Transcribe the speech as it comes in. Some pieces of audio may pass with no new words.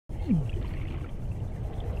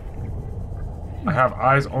I have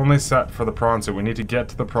eyes only set for the prawn suit. We need to get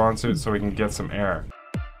to the prawn suit so we can get some air.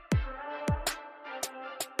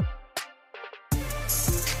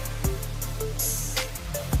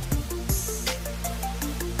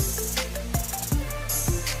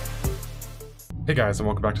 Hey guys, and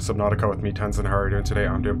welcome back to Subnautica with me, Tenzen. How are you doing today?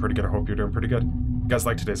 I'm doing pretty good. I hope you're doing pretty good. If you guys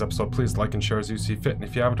like today's episode, please like and share as you see fit. And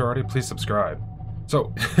if you haven't already, please subscribe.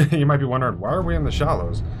 So, you might be wondering, why are we in the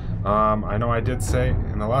shallows? I know I did say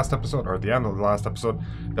in the last episode, or at the end of the last episode,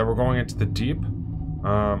 that we're going into the deep.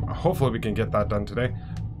 Hopefully we can get that done today.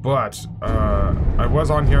 But, I was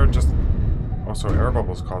on here just... Oh, so air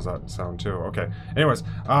bubbles cause that sound too. Okay. Anyways,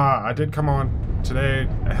 I did come on today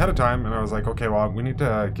ahead of time, and I was like, okay, well, we need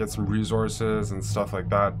to get some resources and stuff like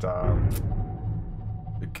that.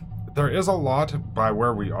 There is a lot by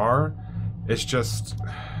where we are. It's just...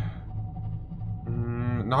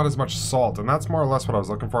 not as much salt, and that's more or less what I was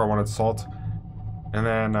looking for. I wanted salt, and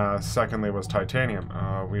then secondly was titanium.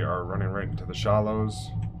 We are running right into the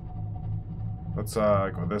shallows. Let's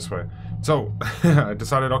go this way. So I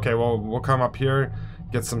decided, okay, well, we'll come up here,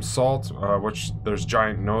 get some salt, which there's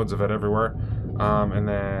giant nodes of it everywhere, and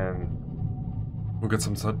then we'll get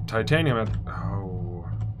some titanium. Oh,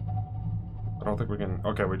 I don't think we can.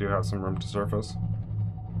 Okay, we do have some room to surface.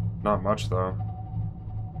 Not much though.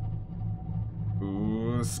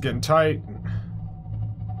 Ooh, this is getting tight.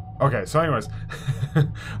 Okay, so anyways, I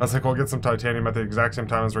was like, we'll get some titanium at the exact same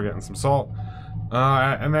time as we're getting some salt.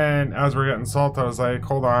 And then as we're getting salt, I was like,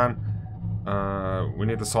 hold on. We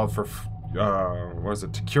need the salt for, what is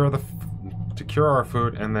it? To cure our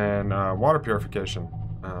food, and then water purification,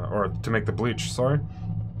 or to make the bleach. Sorry.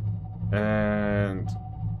 And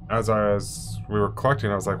as we were collecting,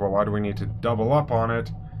 I was like, well, why do we need to double up on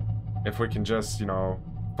it if we can just, you know,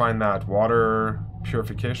 find that water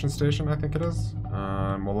purification station, I think it is.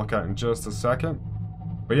 We'll look at it in just a second.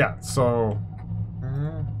 But yeah, so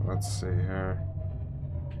let's see here.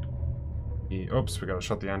 Oops, we gotta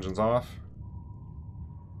shut the engines off.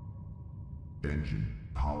 Engine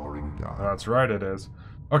powering down. That's right, it is.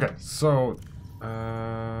 Okay, so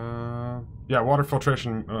yeah, water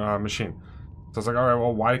filtration machine. So I was like, all right,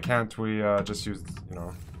 well, why can't we just use, you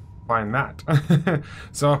know, find that?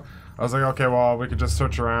 So I was like, okay, well, we could just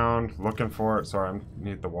search around looking for it. Sorry, I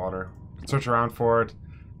need the water. Search around for it.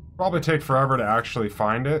 Probably take forever to actually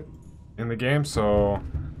find it in the game, so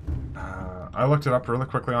I looked it up really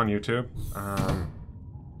quickly on YouTube.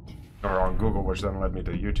 Or on Google, which then led me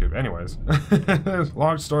to YouTube. Anyways,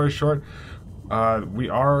 long story short, we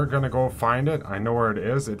are gonna go find it. I know where it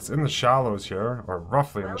is. It's in the shallows here, or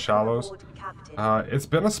roughly in the shallows. It's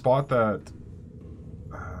been a spot that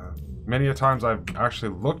many a times I've actually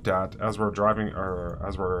looked at as we're driving, or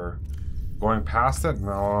as we're going past it, and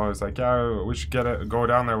I'm always like, yeah, we should go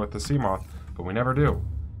down there with the sea moth, but we never do.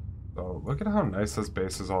 So look at how nice this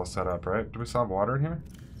base is all set up, right? Do we still have water in here?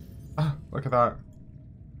 Ah, look at that.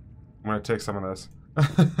 I'm gonna take some of this.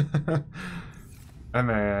 And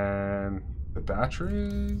then the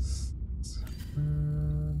batteries.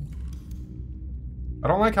 I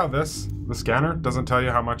don't like how the scanner doesn't tell you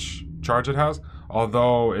how much charge it has,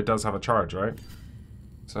 although it does have a charge, right?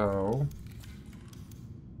 So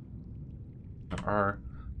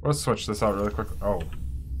let's switch this out really quick. Oh,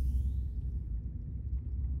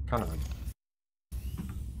 kind of.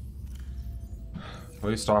 Will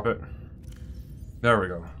you stop it? There we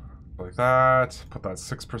go. Like that. Put that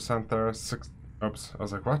 6% there. Oops. I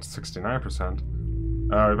was like, what? 69%. We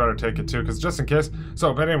better take it too, because just in case.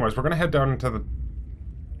 So, but anyways, we're gonna head down into the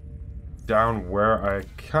where I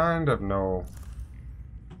kind of know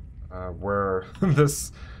where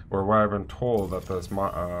where I've been told that this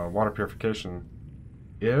water purification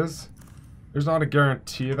is. There's not a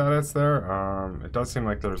guarantee that it's there. It does seem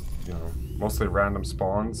like there's, you know, mostly random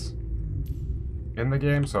spawns in the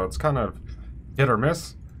game, so it's kind of hit or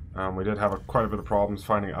miss. We did have quite a bit of problems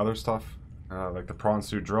finding other stuff, like the prawn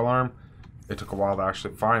suit drill arm. It took a while to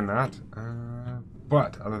actually find that.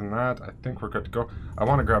 But other than that, I think we're good to go. I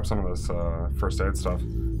want to grab some of this first aid stuff.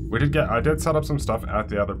 I did set up some stuff at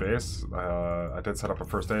the other base. I did set up a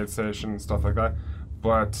first aid station and stuff like that.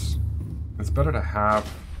 But it's better to have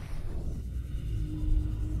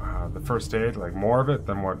the first aid, like more of it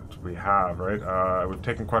than what we have, right? We've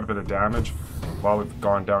taken quite a bit of damage while we've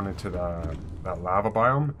gone down into that lava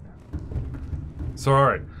biome. So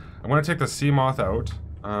alright, I'm going to take the sea moth out.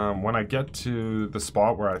 When I get to the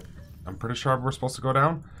spot where I'm pretty sure we're supposed to go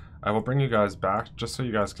down, I will bring you guys back just so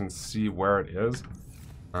you guys can see where it is.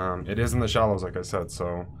 It is in the shallows, like I said,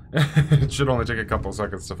 so it should only take a couple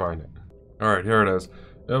seconds to find it. Alright, here it is.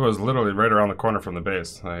 It was literally right around the corner from the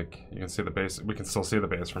base. Like, you can see the base. We can still see the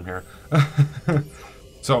base from here.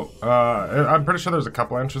 So, I'm pretty sure there's a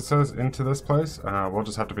couple entrances into this place. We'll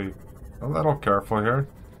just have to be a little careful here.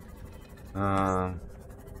 Kind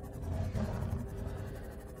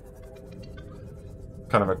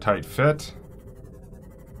of a tight fit.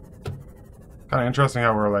 Kind of interesting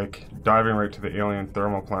how we're, like, diving right to the alien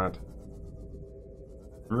thermal plant.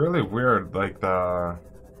 Really weird, like, the...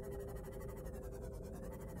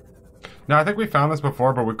 Now, I think we found this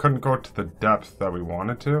before, but we couldn't go to the depth that we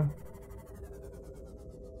wanted to.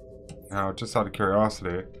 Now, just out of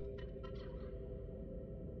curiosity.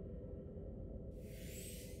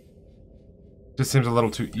 Just seems a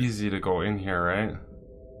little too easy to go in here, right?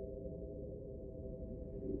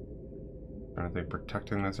 Are they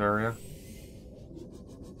protecting this area?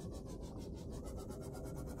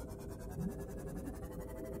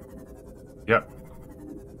 Yep.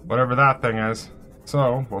 Whatever that thing is.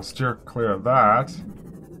 So, we'll steer clear of that.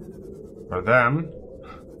 Or them.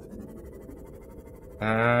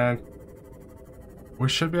 And we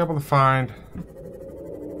should be able to find...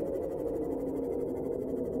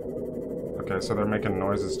 Okay, so they're making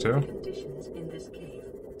noises too. Conditions in this cave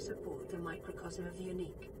support the microcosm of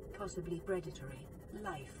unique, possibly predatory,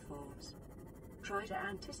 life forms. Try to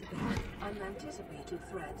anticipate unanticipated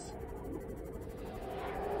threats.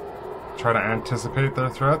 Try to anticipate their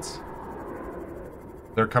threats?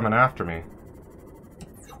 They're coming after me.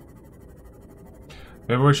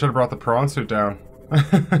 Maybe we should have brought the prawn suit down.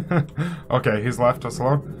 Okay, he's left us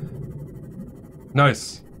alone.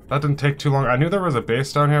 Nice. That didn't take too long. I knew there was a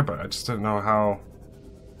base down here, but I just didn't know how.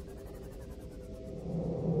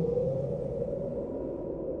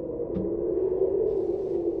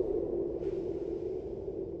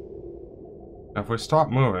 Now, if we stop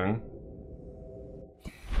moving...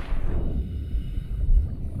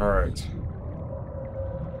 Alright.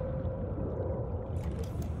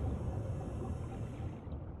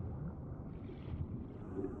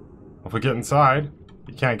 If we get inside,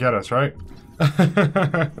 you can't get us, right?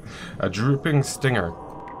 A drooping stinger.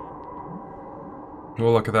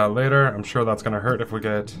 We'll look at that later. I'm sure that's gonna hurt if we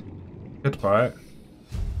get hit by it.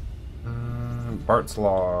 Bart's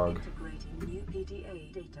log.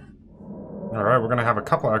 Alright, we're gonna have a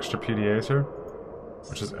couple extra PDAs here,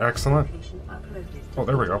 which is excellent. Oh,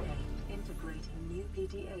 there we go.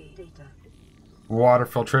 Water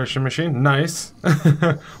filtration machine. Nice.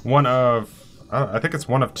 One of... I think it's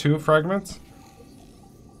one of 2 fragments.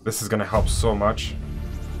 This is going to help so much.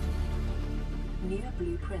 New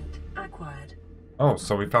blueprint acquired. Oh,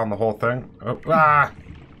 so we found the whole thing. Oh, ah!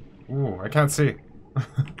 Ooh, I can't see.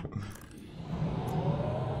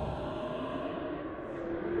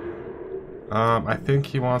 I think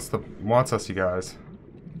he wants us, you guys.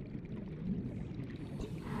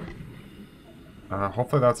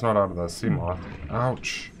 Hopefully that's not out of the sea moth.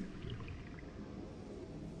 Ouch.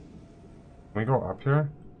 Can we go up here?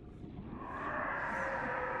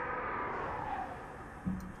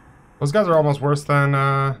 Those guys are almost worse than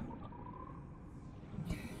the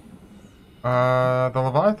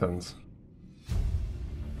Leviathans.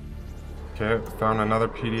 Okay, found another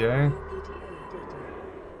PDA.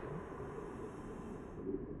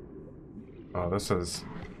 Oh, this is...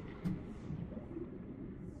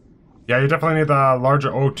 Yeah, you definitely need the larger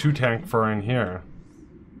O2 tank for in here.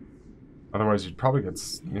 Otherwise, you'd probably get,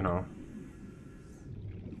 you know,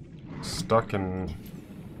 stuck in...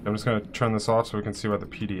 I'm just going to turn this off so we can see what the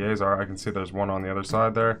PDAs are. I can see there's one on the other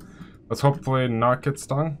side there. Let's hopefully not get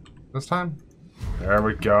stung this time. There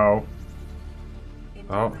we go.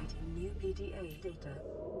 Oh.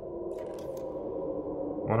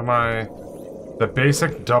 What am I... The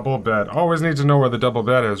basic double bed. Always need to know where the double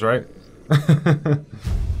bed is, right?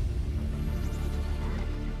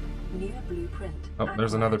 Oh,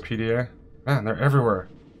 there's another PDA. Man, they're everywhere.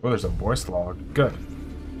 Oh, there's a voice log. Good.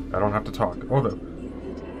 I don't have to talk. Oh, the...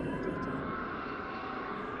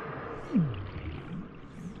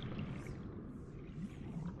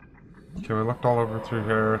 Okay, we looked all over through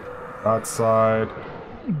here. That side.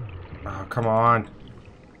 Oh, come on.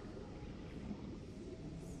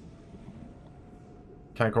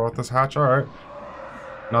 Can't go out this hatch? Alright.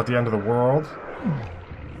 Not the end of the world.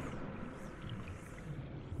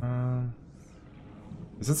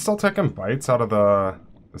 Is it still taking bites out of the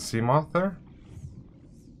sea moth there?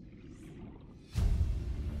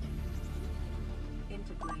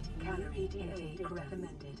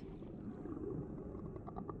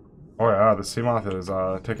 Oh yeah, the sea moth is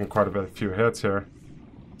taking quite a few hits here.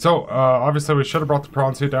 So, obviously we should have brought the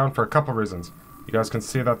prawn suit down for a couple reasons. You guys can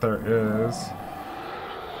see that there is...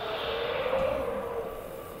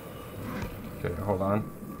 Okay, hold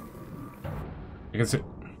on. You can see...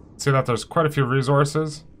 See that there's quite a few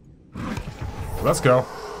resources. Let's go.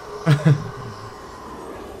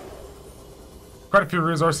 Quite a few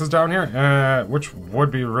resources down here, which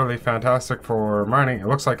would be really fantastic for mining. It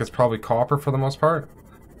looks like it's probably copper for the most part.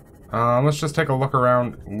 Let's just take a look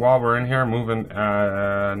around while we're in here, moving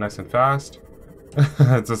nice and fast.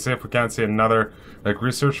 To see if we can't see another like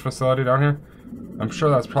research facility down here. I'm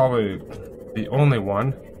sure that's probably the only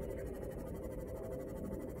one.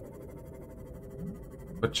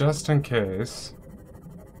 But just in case...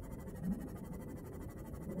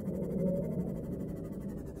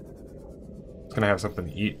 It's gonna have something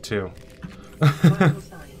to eat too. Vital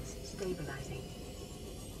signs stabilizing.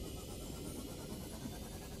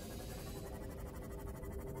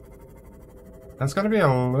 That's gonna be a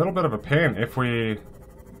little bit of a pain if we...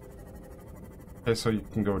 Okay, so you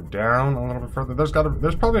can go down a little bit further. There's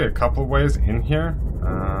probably a couple ways in here.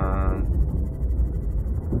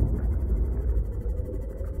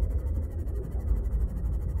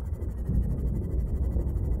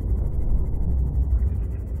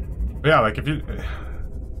 Yeah, like if you...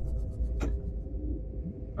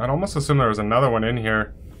 I'd almost assume there was another one in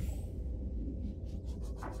here.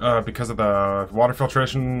 Because of the water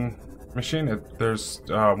filtration machine. There's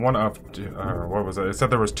one of... what was it? It said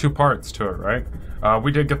there was 2 parts to it, right?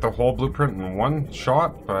 We did get the whole blueprint in one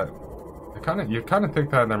shot, but... you kind of think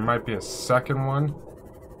that there might be a second one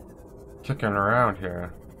kicking around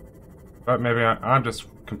here. But maybe I'm just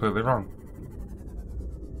completely wrong.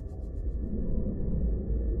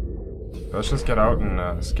 Let's just get out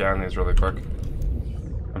and scan these really quick.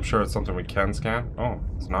 I'm sure it's something we can scan. Oh,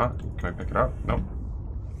 it's not? Can I pick it up? Nope.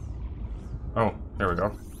 Oh, here we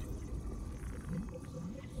go.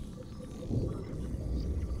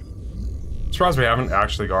 Surprised we haven't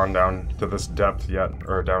actually gone down to this depth yet,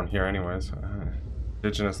 or down here anyways.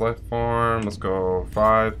 Indigenous life form, let's go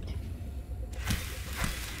 5.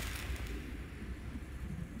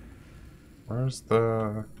 Where's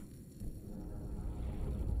the...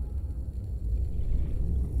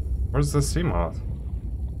 Where's the sea moth?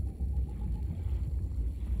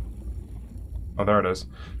 Oh, there it is.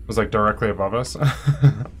 It was like directly above us.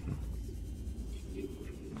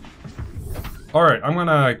 Alright, I'm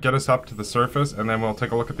gonna get us up to the surface and then we'll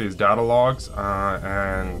take a look at these data logs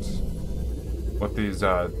and what these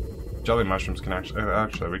jelly mushrooms can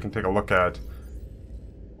actually we can take a look at.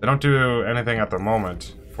 They don't do anything at the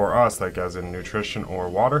moment for us, like as in nutrition or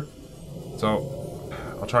water. So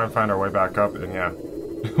I'll try and find our way back up and yeah.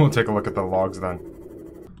 We'll take a look at the logs then.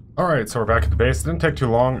 Alright, so we're back at the base. It didn't take too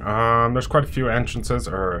long. There's quite a few entrances,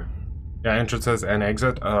 or... Yeah, entrances and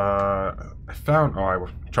exit. I found... Oh, I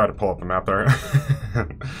tried to pull up the map there.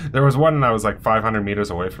 There was one that was like 500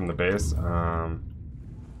 meters away from the base.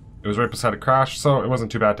 It was right beside a crash, so it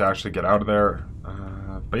wasn't too bad to actually get out of there.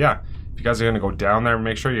 But yeah, if you guys are going to go down there,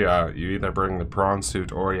 make sure you either bring the prawn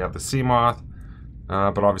suit or you have the sea moth.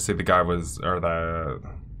 But obviously the guy was... Or the...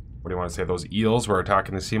 What do you want to say? Those eels were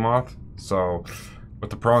attacking the sea moth. So,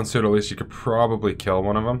 with the prawn suit, at least you could probably kill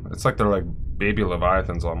one of them. It's like they're like baby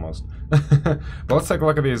leviathans almost. But let's take a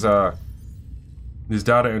look at these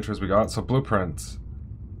data entries we got. So, blueprints,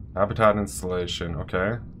 habitat installation,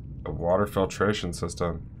 okay. The water filtration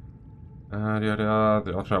system.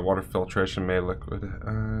 The alternate water filtration may liquid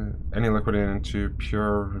any liquid into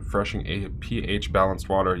pure, refreshing, pH balanced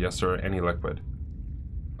water. Yes, sir. Any liquid.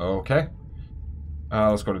 Okay.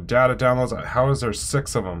 Let's go to data downloads. How is there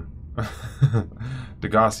 6 of them?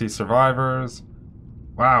 Degassi survivors.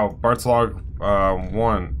 Wow, Bart's log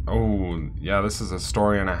 1. Oh, yeah, this is a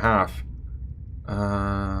story and a half.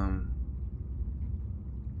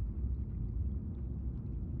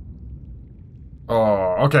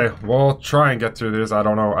 Oh, okay. We'll try and get through this. I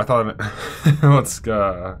don't know. I thought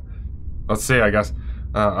let's see. I guess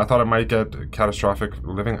I thought it might get catastrophic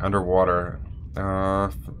living underwater,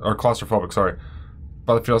 or claustrophobic. Sorry.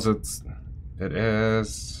 But it feels it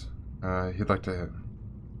is. He'd like to.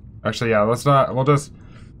 Actually, yeah. Let's not. We'll just.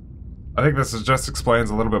 I think this just explains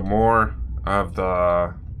a little bit more of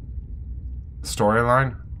the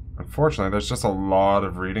storyline. Unfortunately, there's just a lot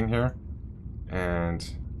of reading here,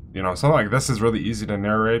 and you know, something like this is really easy to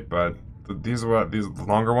narrate, but these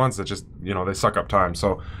longer ones that just they suck up time.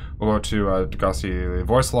 So we'll go to Degassi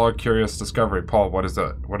voice log, curious discovery. Paul, what is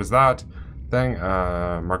that? What is that thing?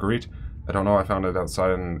 Marguerite. I don't know, I found it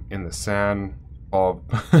outside in the sand, all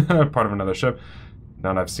part of another ship.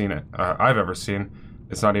 None I've ever seen.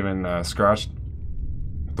 It's not even scratched.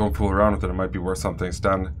 Don't fool around with it, it might be worth something.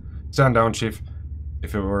 Stand down, Chief.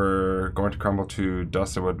 If it were going to crumble to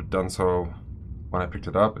dust, it would have done so when I picked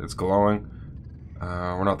it up. It's glowing.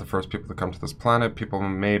 We're not the first people to come to this planet. People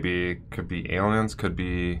maybe, could be aliens, could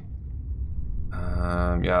be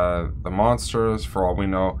Yeah, the monsters, for all we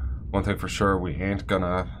know, one thing for sure, we ain't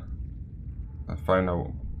gonna find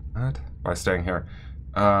out what by staying here.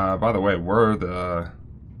 By the way, we're the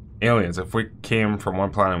aliens. If we came from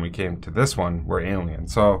one planet and we came to this one, we're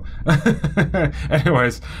aliens. So,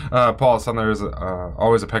 anyways, Paul, son, there's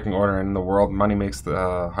always a pecking order in the world. Money makes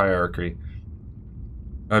the hierarchy.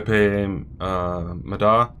 I pay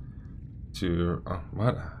Mada to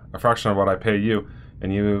what? A fraction of what I pay you,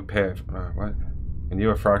 and you pay what? And you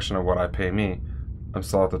a fraction of what I pay me. I'm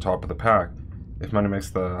still at the top of the pack. If money makes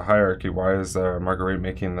the hierarchy, why is Marguerite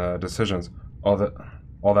making the decisions? All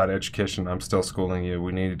that education, I'm still schooling you.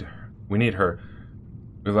 We need her.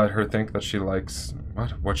 We let her think that she likes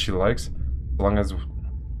what she likes, as long as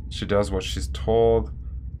she does what she's told.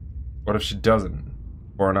 What if she doesn't?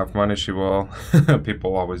 For enough money, she will.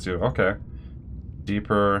 People always do. Okay.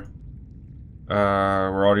 Deeper.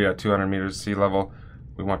 We're already at 200 meters sea level.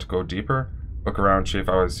 We want to go deeper. Look around, Chief.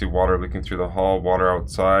 I see water leaking through the hull. Water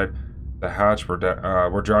outside the hatch.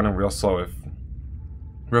 We're drowning real slow. If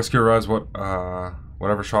rescue arrives,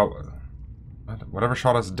 whatever shot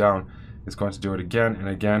us down is going to do it again and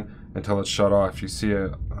again until it's shut off. If you see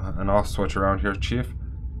an off switch around here, Chief,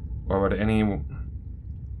 why would it any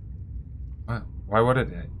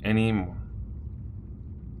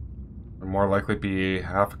more likely be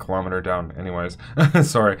half a kilometer down? Anyways,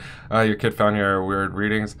 sorry. Your kid found your weird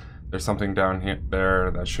readings. There's something down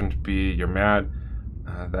there that shouldn't be. You're mad.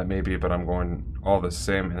 That may be, but I'm going all the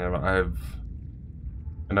same, and I've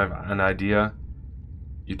an idea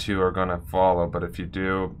you two are gonna follow, but if you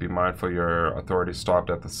do, be mindful your authority stopped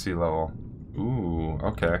at the sea level. Ooh,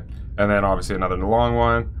 okay. And then obviously another long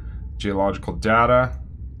one. Geological data.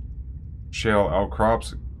 Shale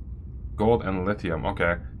outcrops. Gold and lithium.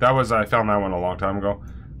 Okay. That was, I found that one a long time ago.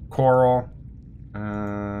 Coral.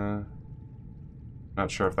 Not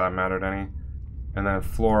sure if that mattered any. And then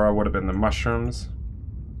flora would have been the mushrooms.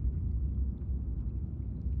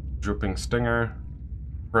 Drooping stinger.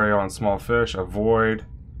 Prey on small fish. Avoid.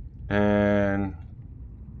 And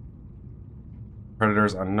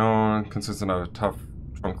predators unknown. Consistent of a tough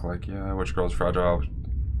trunk like, yeah, which grows fragile.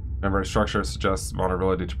 Membrane structure suggests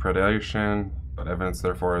vulnerability to predation, but evidence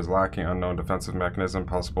therefore is lacking. Unknown defensive mechanism.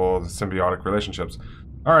 Possible symbiotic relationships.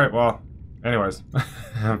 Alright, well, anyways,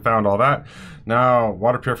 I found all that. Now,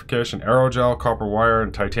 water purification, aerogel, copper wire,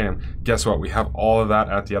 and titanium. Guess what? We have all of that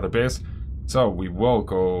at the other base. So we will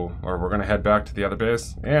go, or we're going to head back to the other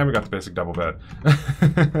base. And we got the basic double bed.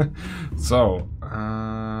 So,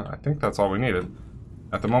 I think that's all we needed.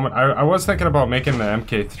 At the moment, I was thinking about making the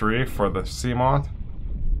MK3 for the Seamoth.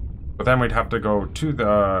 But then we'd have to go to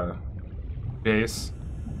the base,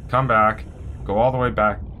 come back, go all the way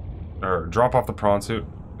back, or drop off the prawn suit,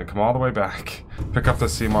 then come all the way back, pick up the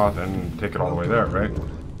Seamoth, and take it all the way there, right?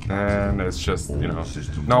 And it's just, you know,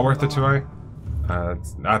 not worth it to me.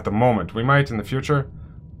 At the moment. We might in the future.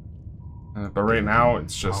 But right now,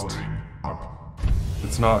 it's just,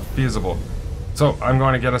 it's not feasible. So, I'm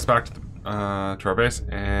going to get us back to our base,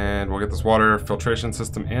 and we'll get this water filtration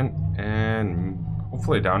system in, and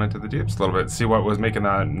hopefully down into the deeps a little bit, see what was making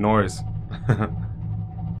that noise.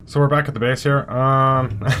 So we're back at the base here.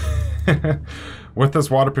 With this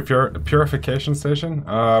water purification station,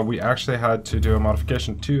 we actually had to do a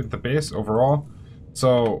modification to the base overall.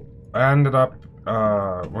 So I ended up,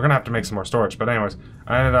 we're gonna have to make some more storage, but anyways,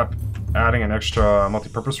 I ended up adding an extra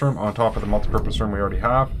multi-purpose room on top of the multi-purpose room we already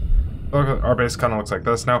have. Our base kind of looks like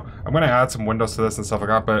this. Now, I'm going to add some windows to this and stuff like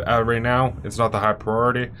that, but right now, it's not the high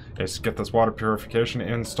priority. It's get this water purification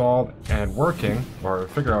installed and working, or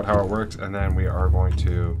figure out how it works, and then we are going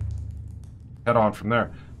to head on from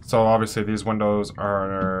there. So obviously, these windows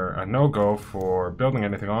are a no-go for building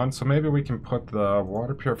anything on, so maybe we can put the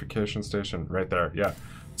water purification station right there. Yeah.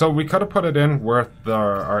 So we could have put it in with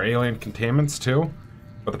our alien containments too,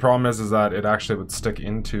 but the problem is that it actually would stick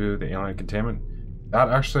into the alien containment. That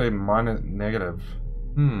actually minus negative.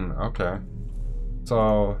 Okay.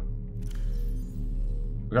 So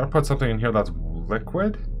we gotta put something in here that's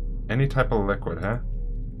liquid? Any type of liquid, huh?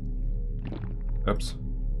 Oops.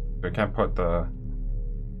 We can't put the...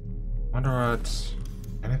 wonder what...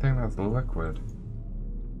 anything that's liquid.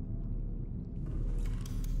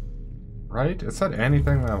 Right? It said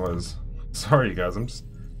anything that was... Sorry you guys, I'm just...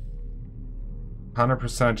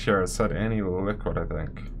 100% here, it said any liquid, I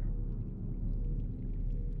think.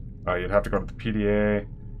 You'd have to go to the PDA.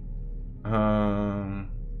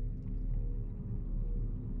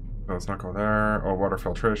 Let's not go there. Oh, water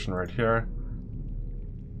filtration right here.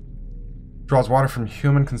 Draws water from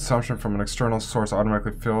human consumption from an external source,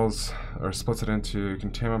 automatically fills or splits it into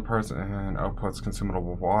containment parts and outputs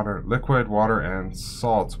consumable water, liquid, water, and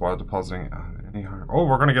salts while depositing any harm. Oh,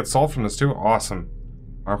 we're gonna get salt from this too. Awesome.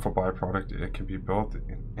 Harmful byproduct. It can be built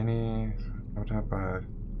in any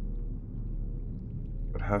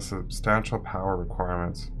but has substantial power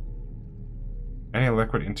requirements. Any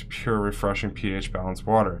liquid into pure, refreshing pH balanced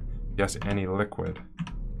water. Yes, any liquid.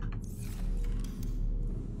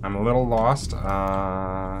 I'm a little lost.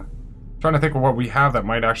 Trying to think of what we have that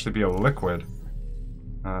might actually be a liquid.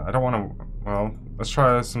 I don't want to... Well, let's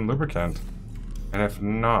try some lubricant. And if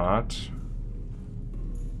not...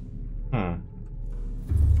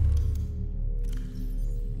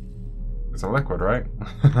 It's a liquid, right?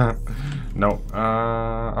 No.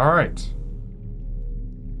 Alright.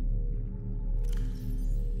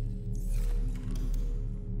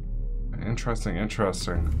 Interesting,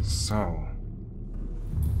 interesting. So...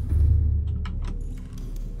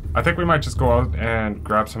 I think we might just go out and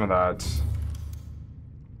grab some of that...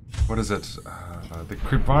 What is it? The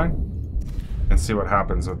creep vine? And see what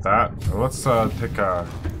happens with that. So let's pick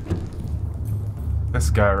this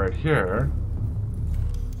guy right here.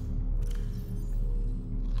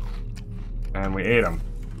 And we ate him.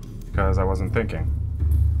 Because I wasn't thinking.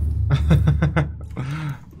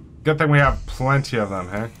 Good thing we have plenty of them,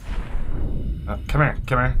 hey? Come here,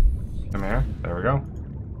 come here. Come here. There we go.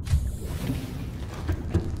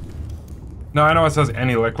 No, I know it says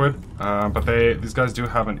any liquid, but these guys do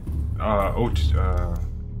have an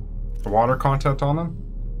water content on them,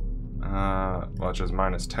 which is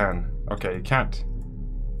 -10. Okay,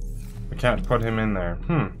 we can't put him in there.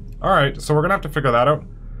 All right, so we're gonna have to figure that out.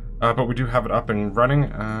 But we do have it up and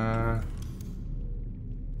running.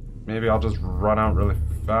 Maybe I'll just run out really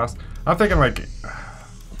fast. I'm thinking like,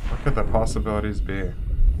 what could the possibilities be?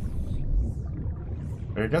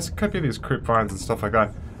 I guess it could be these creep vines and stuff like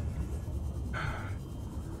that.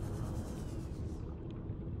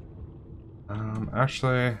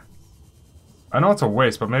 Actually, I know it's a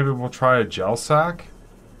waste, but maybe we'll try a gel sack,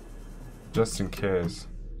 just in case.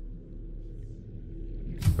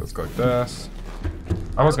 Let's go like this.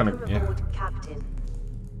 I was gonna, yeah.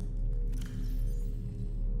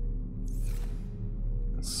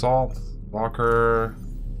 Salt, locker.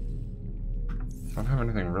 Don't have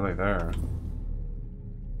anything really there.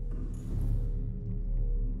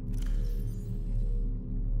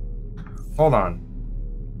 Hold on.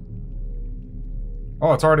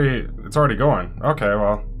 Oh, it's already going. Okay,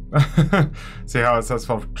 well. See how it says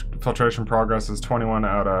filtration progress is 21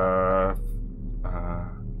 out of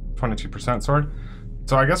 22%, sorry.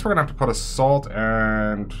 So I guess we're gonna have to put a salt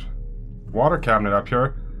and water cabinet up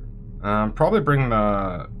here. Probably bring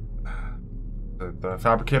the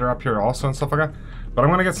fabricator up here also and stuff like that. But I'm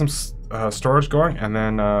gonna get some storage going, and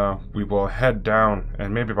then we will head down,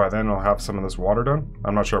 and maybe by then we'll have some of this water done.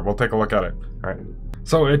 I'm not sure. We'll take a look at it. All right.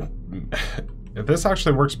 So this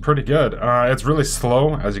actually works pretty good. It's really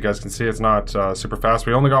slow, as you guys can see. It's not super fast.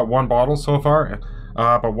 We only got one bottle so far,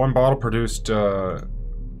 but one bottle produced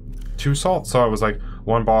 2 salts. So it was like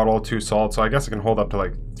 1 bottle, 2 salts. So I guess it can hold up to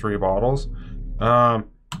like 3 bottles. But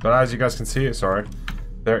as you guys can see, sorry,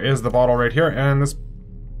 there is the bottle right here, and this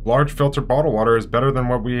large filtered bottled water is better than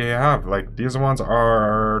what we have. Like these ones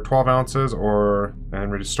are 12 ounces,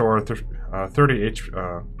 and restore 30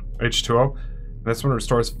 H2O. This one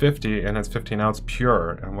restores 50, and it's 15 ounce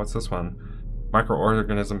pure. And what's this one?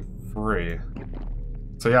 Microorganism free.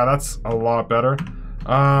 So yeah, that's a lot better.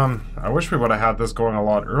 I wish we would have had this going a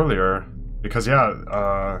lot earlier, because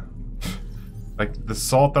yeah, like the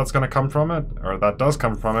salt that's gonna come from it, or that does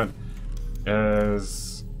come from it,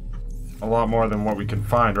 is a lot more than what we can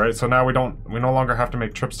find, right? So now we no longer have to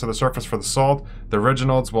make trips to the surface for the salt. The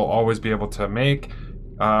originals will always be able to make.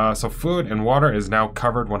 So food and water is now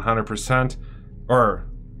covered 100%. Or,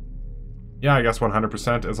 yeah, I guess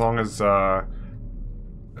 100%, as long as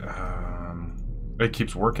it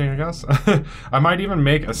keeps working, I guess. I might even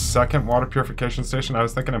make a second water purification station. I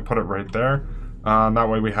was thinking I'd put it right there. That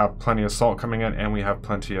way we have plenty of salt coming in, and we have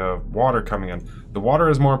plenty of water coming in. The water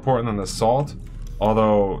is more important than the salt,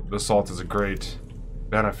 although the salt is a great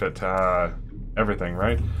benefit to everything,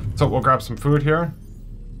 right? So we'll grab some food here,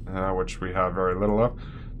 which we have very little of.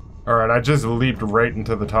 Alright, I just leaped right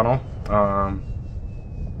into the tunnel.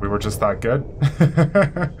 We were just that good.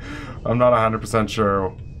 I'm not 100%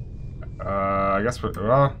 sure. I guess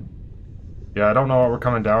well, yeah, I don't know what we're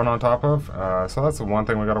coming down on top of. So that's the one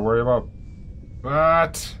thing we gotta worry about.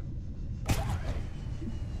 But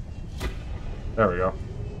there we go.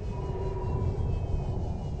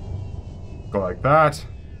 Go like that.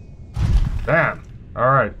 Bam.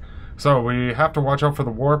 Alright. So we have to watch out for the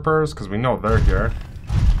warpers because we know they're here.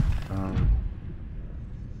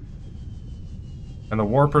 And the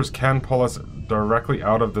warpers can pull us directly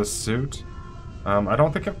out of this suit. I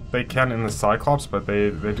don't think they can in the Cyclops, but they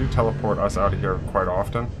do teleport us out of here quite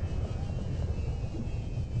often.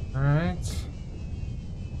 Alright.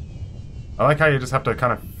 I like how you just have to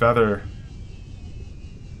kind of feather.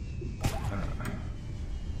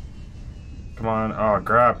 Come on. Oh,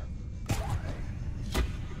 grab.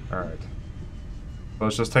 Alright.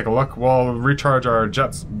 Let's just take a look. We'll recharge our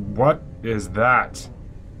jets. What is that?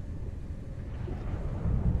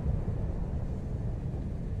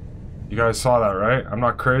 You guys saw that, right? I'm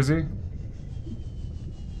not crazy.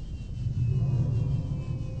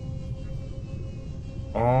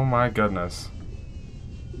 Oh my goodness.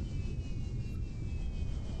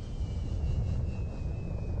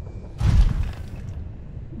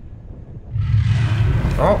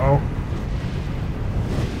 Uh-oh.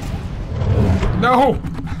 No!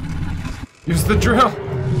 Use the drill!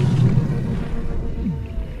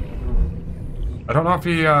 I don't know if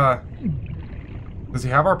he, does he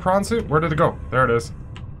have our prawn suit? Where did it go? There it is.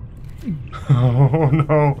 Oh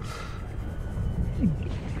no.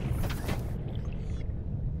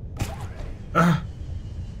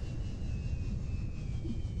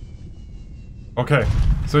 Okay,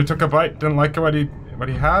 so he took a bite, didn't like what he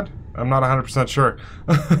had? I'm not 100% sure.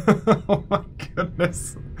 Oh my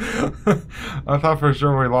goodness. I thought for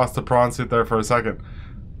sure we lost the prawn suit there for a second.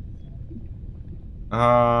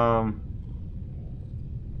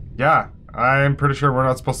 Yeah, I'm pretty sure we're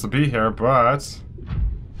not supposed to be here, but...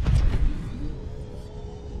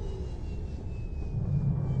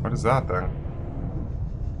 What is that thing?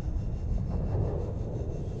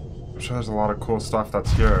 I'm sure there's a lot of cool stuff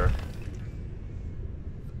that's here.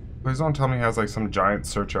 Please don't tell me he has like some giant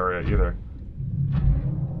search area either.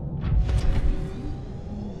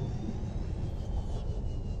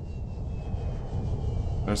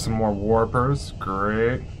 There's some more warpers.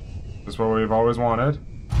 Great. This is what we've always wanted.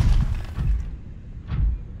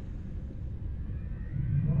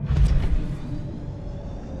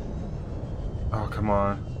 Oh, come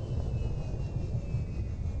on.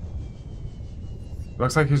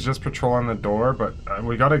 Looks like he's just patrolling the door, but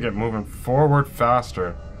we gotta get moving forward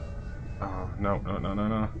faster. Oh, no, no, no, no,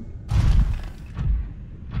 no.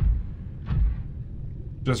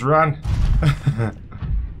 Just run.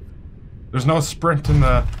 There's no sprint in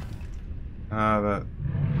the... No.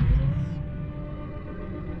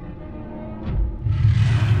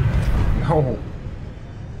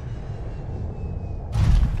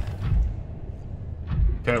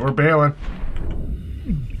 Okay, we're bailing.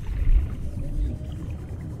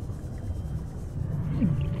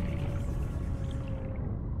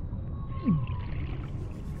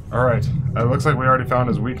 Alright, it looks like we already found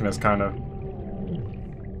his weakness, kind of.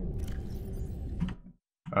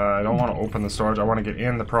 I don't want to open the storage, I want to get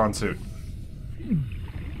in the prawn suit.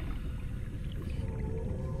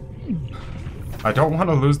 I don't want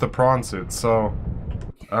to lose the prawn suit, so...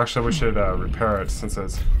 Actually, we should repair it, since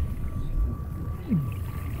it's...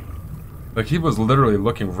 Like, he was literally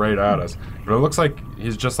looking right at us. But it looks like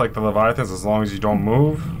he's just like the Leviathans as long as you don't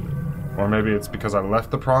move. Or maybe it's because I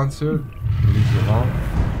left the prawn suit. It leaves you alone.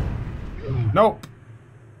 Nope.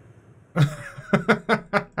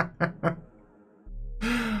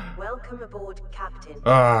 Welcome aboard, Captain.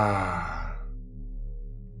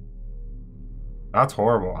 That's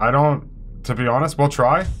horrible. I don't... To be honest, we'll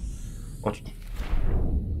try. Oh,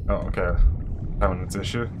 okay. Having its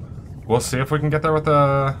issue. We'll see if we can get there with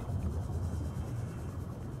the...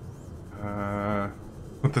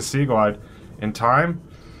 with the Sea Glide in time.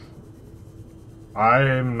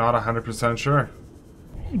 I'm not 100% sure.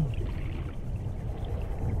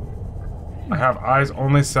 I have eyes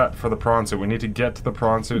only set for the prawn suit. We need to get to the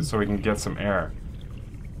prawn suit so we can get some air.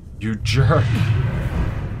 You jerk!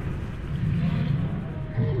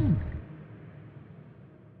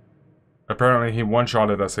 Apparently he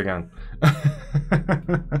one-shotted us again.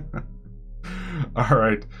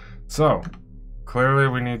 Alright, so clearly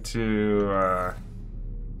we need to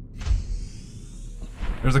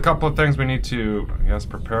there's a couple of things we need to, I guess,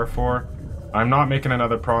 prepare for. I'm not making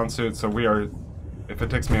another prawn suit, so we are, if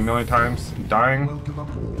it takes me a million times dying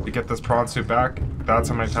to get this prawn suit back, that's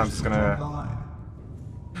how many times it's gonna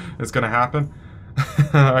happen.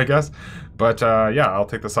 I guess. But yeah, I'll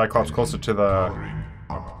take the Cyclops closer to the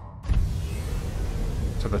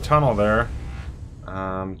tunnel there,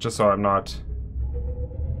 just so I'm not,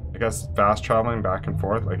 I guess, fast traveling back and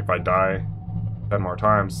forth. Like if I die 10 more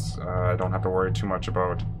times, I don't have to worry too much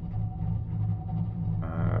about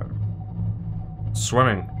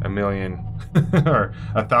swimming a million or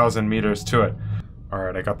 1,000 meters to it.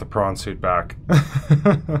 Alright, I got the prawn suit back.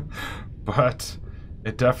 But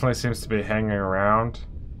it definitely seems to be hanging around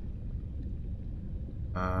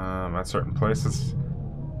at certain places.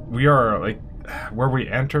 We are, like, where we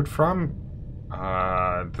entered from,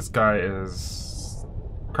 this guy is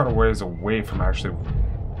quite a ways away from actually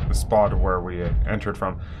the spot where we entered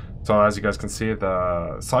from. So as you guys can see,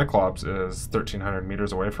 the Cyclops is 1,300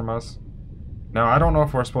 meters away from us. Now, I don't know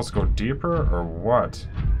if we're supposed to go deeper or what.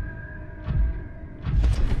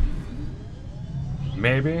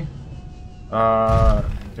 Maybe.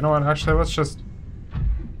 You know what? Actually, let's just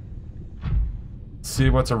see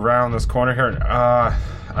what's around this corner here.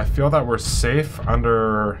 I feel that we're safe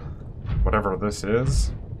under whatever this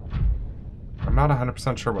is. I'm not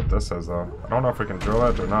 100% sure what this is, though. I don't know if we can drill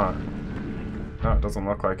it or not. No, it doesn't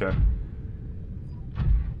look like it.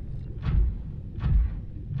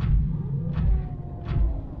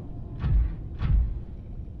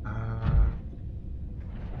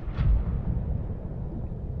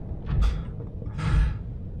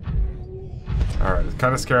 Alright, it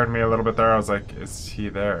kind of scared me a little bit there. I was like, is he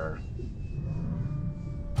there?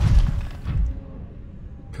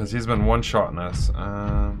 Because he's been one-shotting us.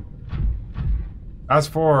 As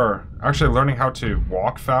for actually learning how to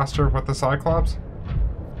walk faster with the Cyclops,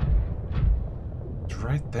 it's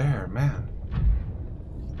right there, man.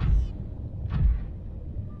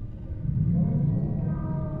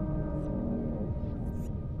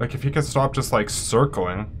 Like, if he could stop just, like,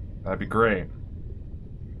 circling, that'd be great.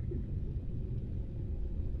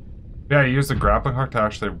 Yeah, he used the grappling hook to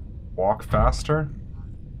actually walk faster.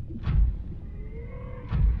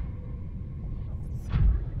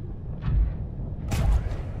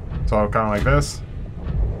 So, kind of like this.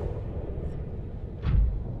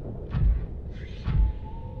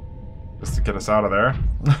 Just to get us out of there.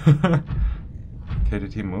 Okay,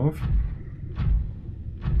 did he move?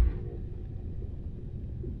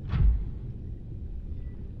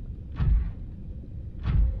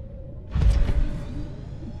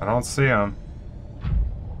 I don't see him.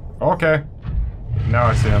 Okay. Now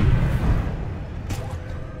I see him.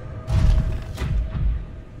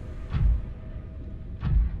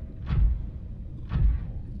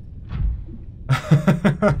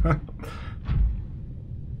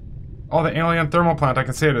 Oh, the alien thermal plant. I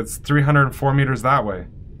can see it. It's 304 meters that way.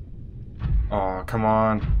 Oh, come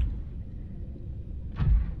on.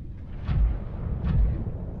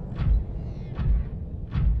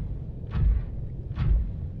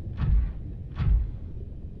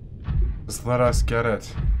 Just let us get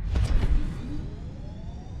it.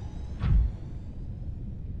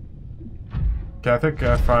 Okay, I think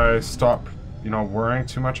if I stop, you know, worrying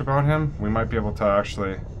too much about him, we might be able to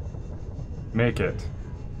actually make it.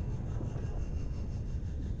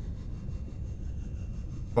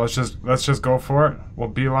 Let's just go for it. We'll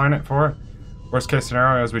beeline it for it. Worst case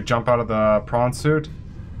scenario is we jump out of the prawn suit,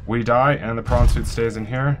 we die, and the prawn suit stays in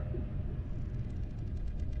here.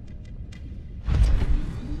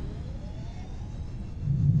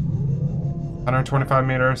 $125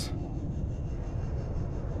 meters.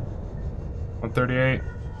 138.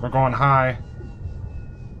 We're going high.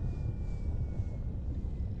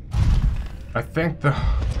 I think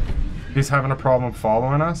he's having a problem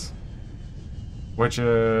following us, which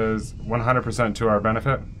is 100% to our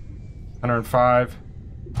benefit. 105.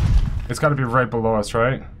 It's got to be right below us,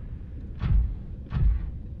 right?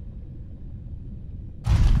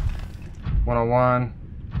 101.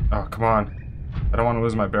 Oh, come on. I don't want to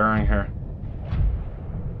lose my bearing here.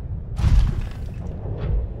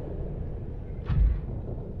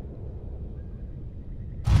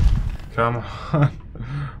 Come on.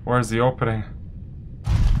 Where's the opening?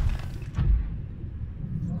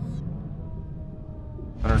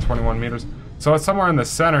 121 meters. So it's somewhere in the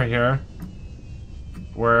center here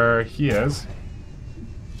where he is.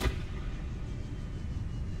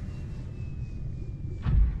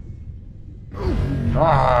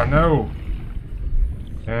 Ah, no.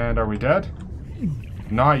 And are we dead?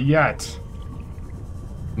 Not yet.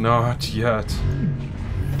 Not yet.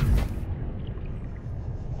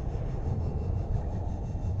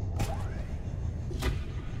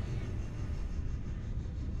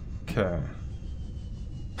 Okay.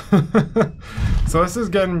 So this is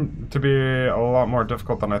getting to be a lot more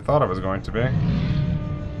difficult than I thought it was going to be.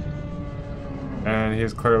 And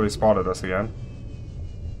he's clearly spotted us again.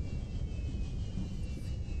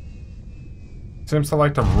 Seems to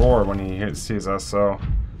like to roar when he sees us, so...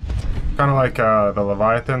 Kind of like the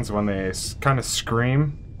Leviathans when they kind of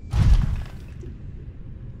scream.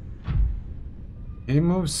 He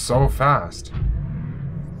moves so fast.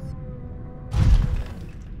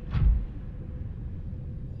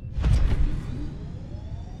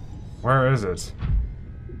 Where is it?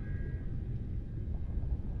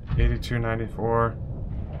 92, 94.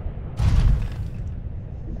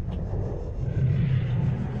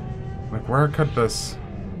 Like, where could this...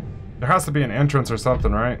 There has to be an entrance or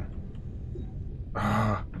something, right?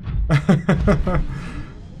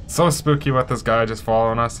 So spooky with this guy just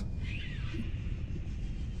following us.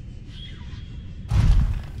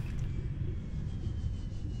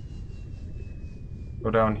 Go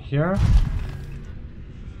down here.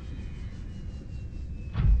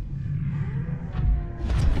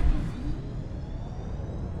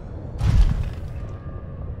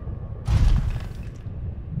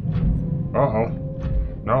 Uh-oh.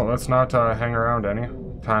 No, let's not hang around any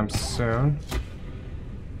time soon.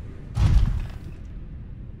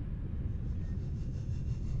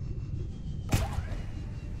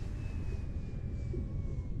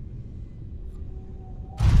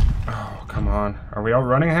 Oh, come on. Are we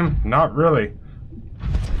outrunning him? Not really.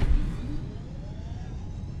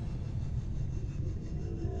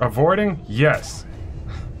 Avoiding? Yes.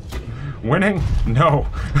 Winning? No.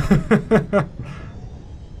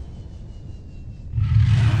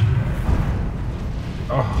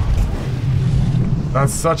 Oh,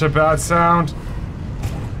 that's such a bad sound.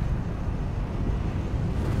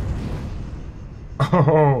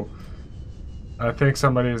 Oh, I think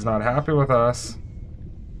somebody is not happy with us.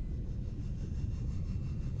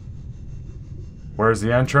 Where's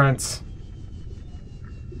the entrance?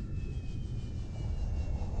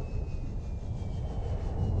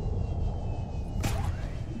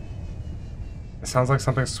 It sounds like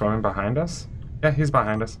something's swimming behind us. Yeah, he's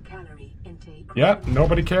behind us. Yep,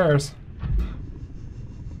 nobody cares.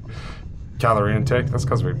 Calorie intake, that's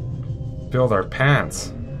because we filled our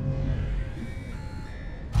pants.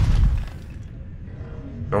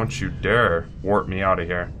 Don't you dare warp me out of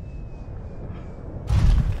here.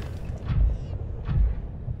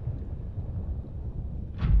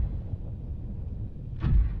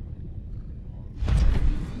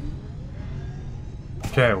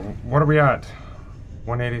 Okay, what are we at?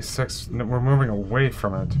 186. We're moving away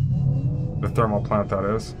from it. The thermal plant, that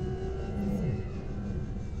is.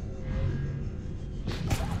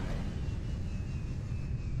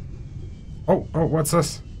 Oh, what's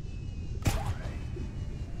this?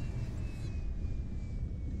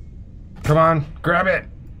 Come on, grab it!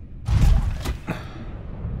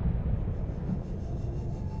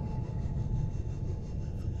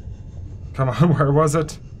 Come on, where was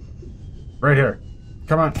it? Right here.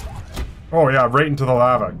 Come on. Oh yeah, right into the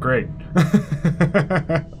lava. Great.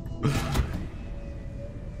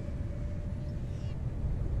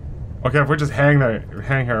 Okay, if we just hang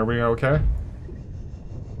here, are we okay?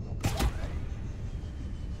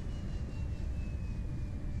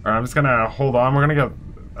 Alright, I'm just gonna hold on. We're gonna get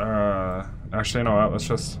actually, you know what, let's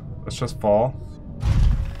just fall.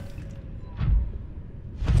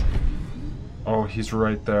 Oh, he's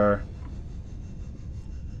right there.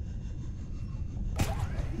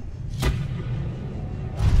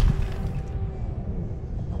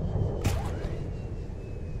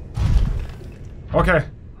 Okay.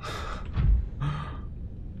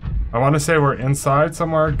 I want to say we're inside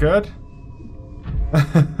somewhere good.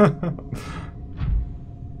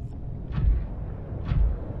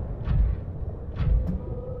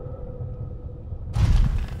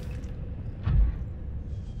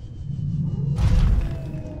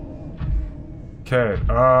 Okay,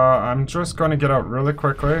 I'm just going to get out really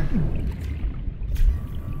quickly.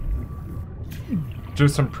 Do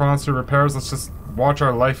some prompt repairs. Let's just watch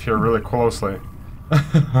our life here really closely.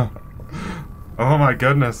 Oh my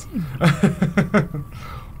goodness.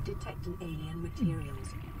 Detecting alien materials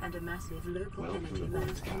and a massive local energy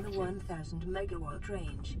mass in the 1000 megawatt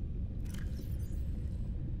range.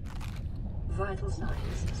 Vital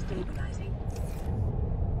signs stabilizing.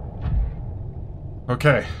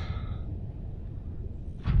 Okay.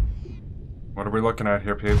 What are we looking at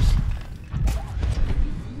here, peeps?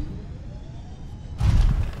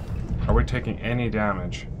 Are we taking any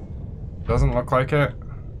damage? Doesn't look like it.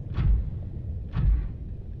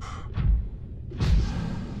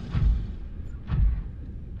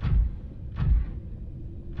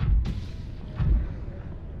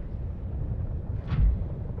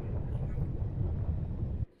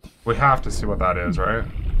 We have to see what that is, right?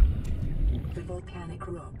 The volcanic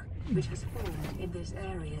rock, which has formed in this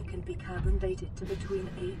area, can be carbon dated to between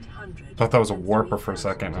 800. Thought that was a warper for a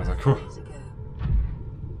second. I was like, whew.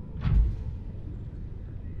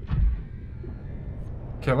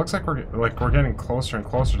 Okay, it looks like we're getting closer and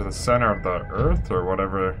closer to the center of the Earth, or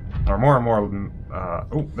whatever, or more and more.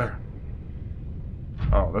 Oh, there.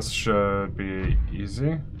 Oh, this should be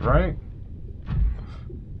easy, right?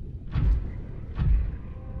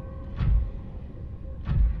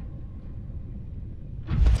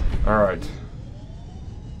 Alright.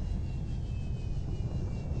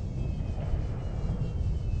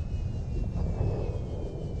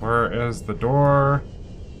 Where is the door?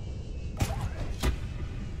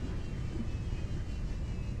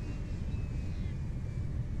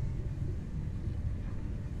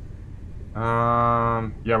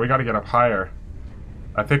 Yeah, we gotta get up higher.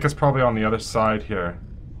 I think it's probably on the other side here.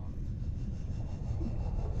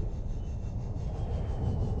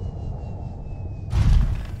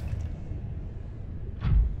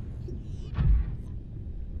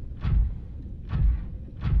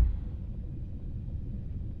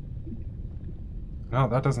 No,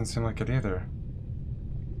 that doesn't seem like it either.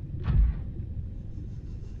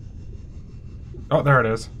 Oh, there it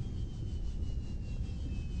is.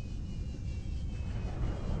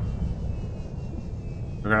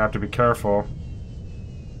 We're gonna have to be careful.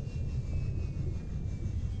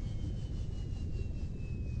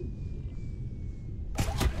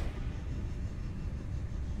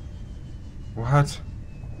 What?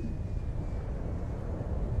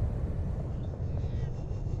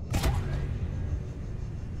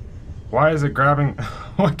 Why is it grabbing?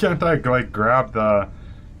 Why can't I, like, grab the...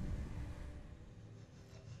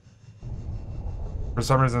 For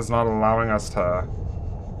some reason, it's not allowing us to...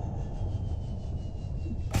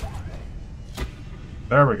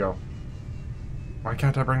 There we go. Why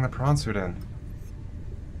can't I bring the prawn suit in?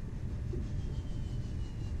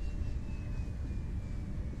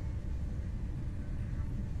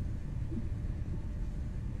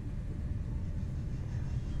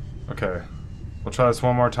 Okay. We'll try this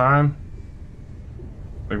one more time.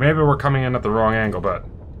 Like, maybe we're coming in at the wrong angle, but...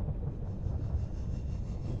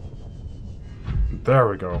 There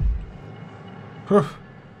we go. Whew.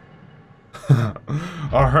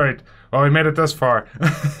 Alright. Well, we made it this far.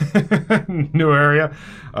 New area.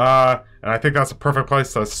 And I think that's a perfect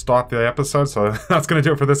place to stop the episode. So that's going to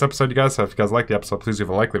do it for this episode, you guys. So if you guys like the episode, please leave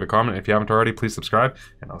a like, leave a comment. If you haven't already, please subscribe.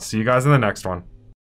 And I'll see you guys in the next one.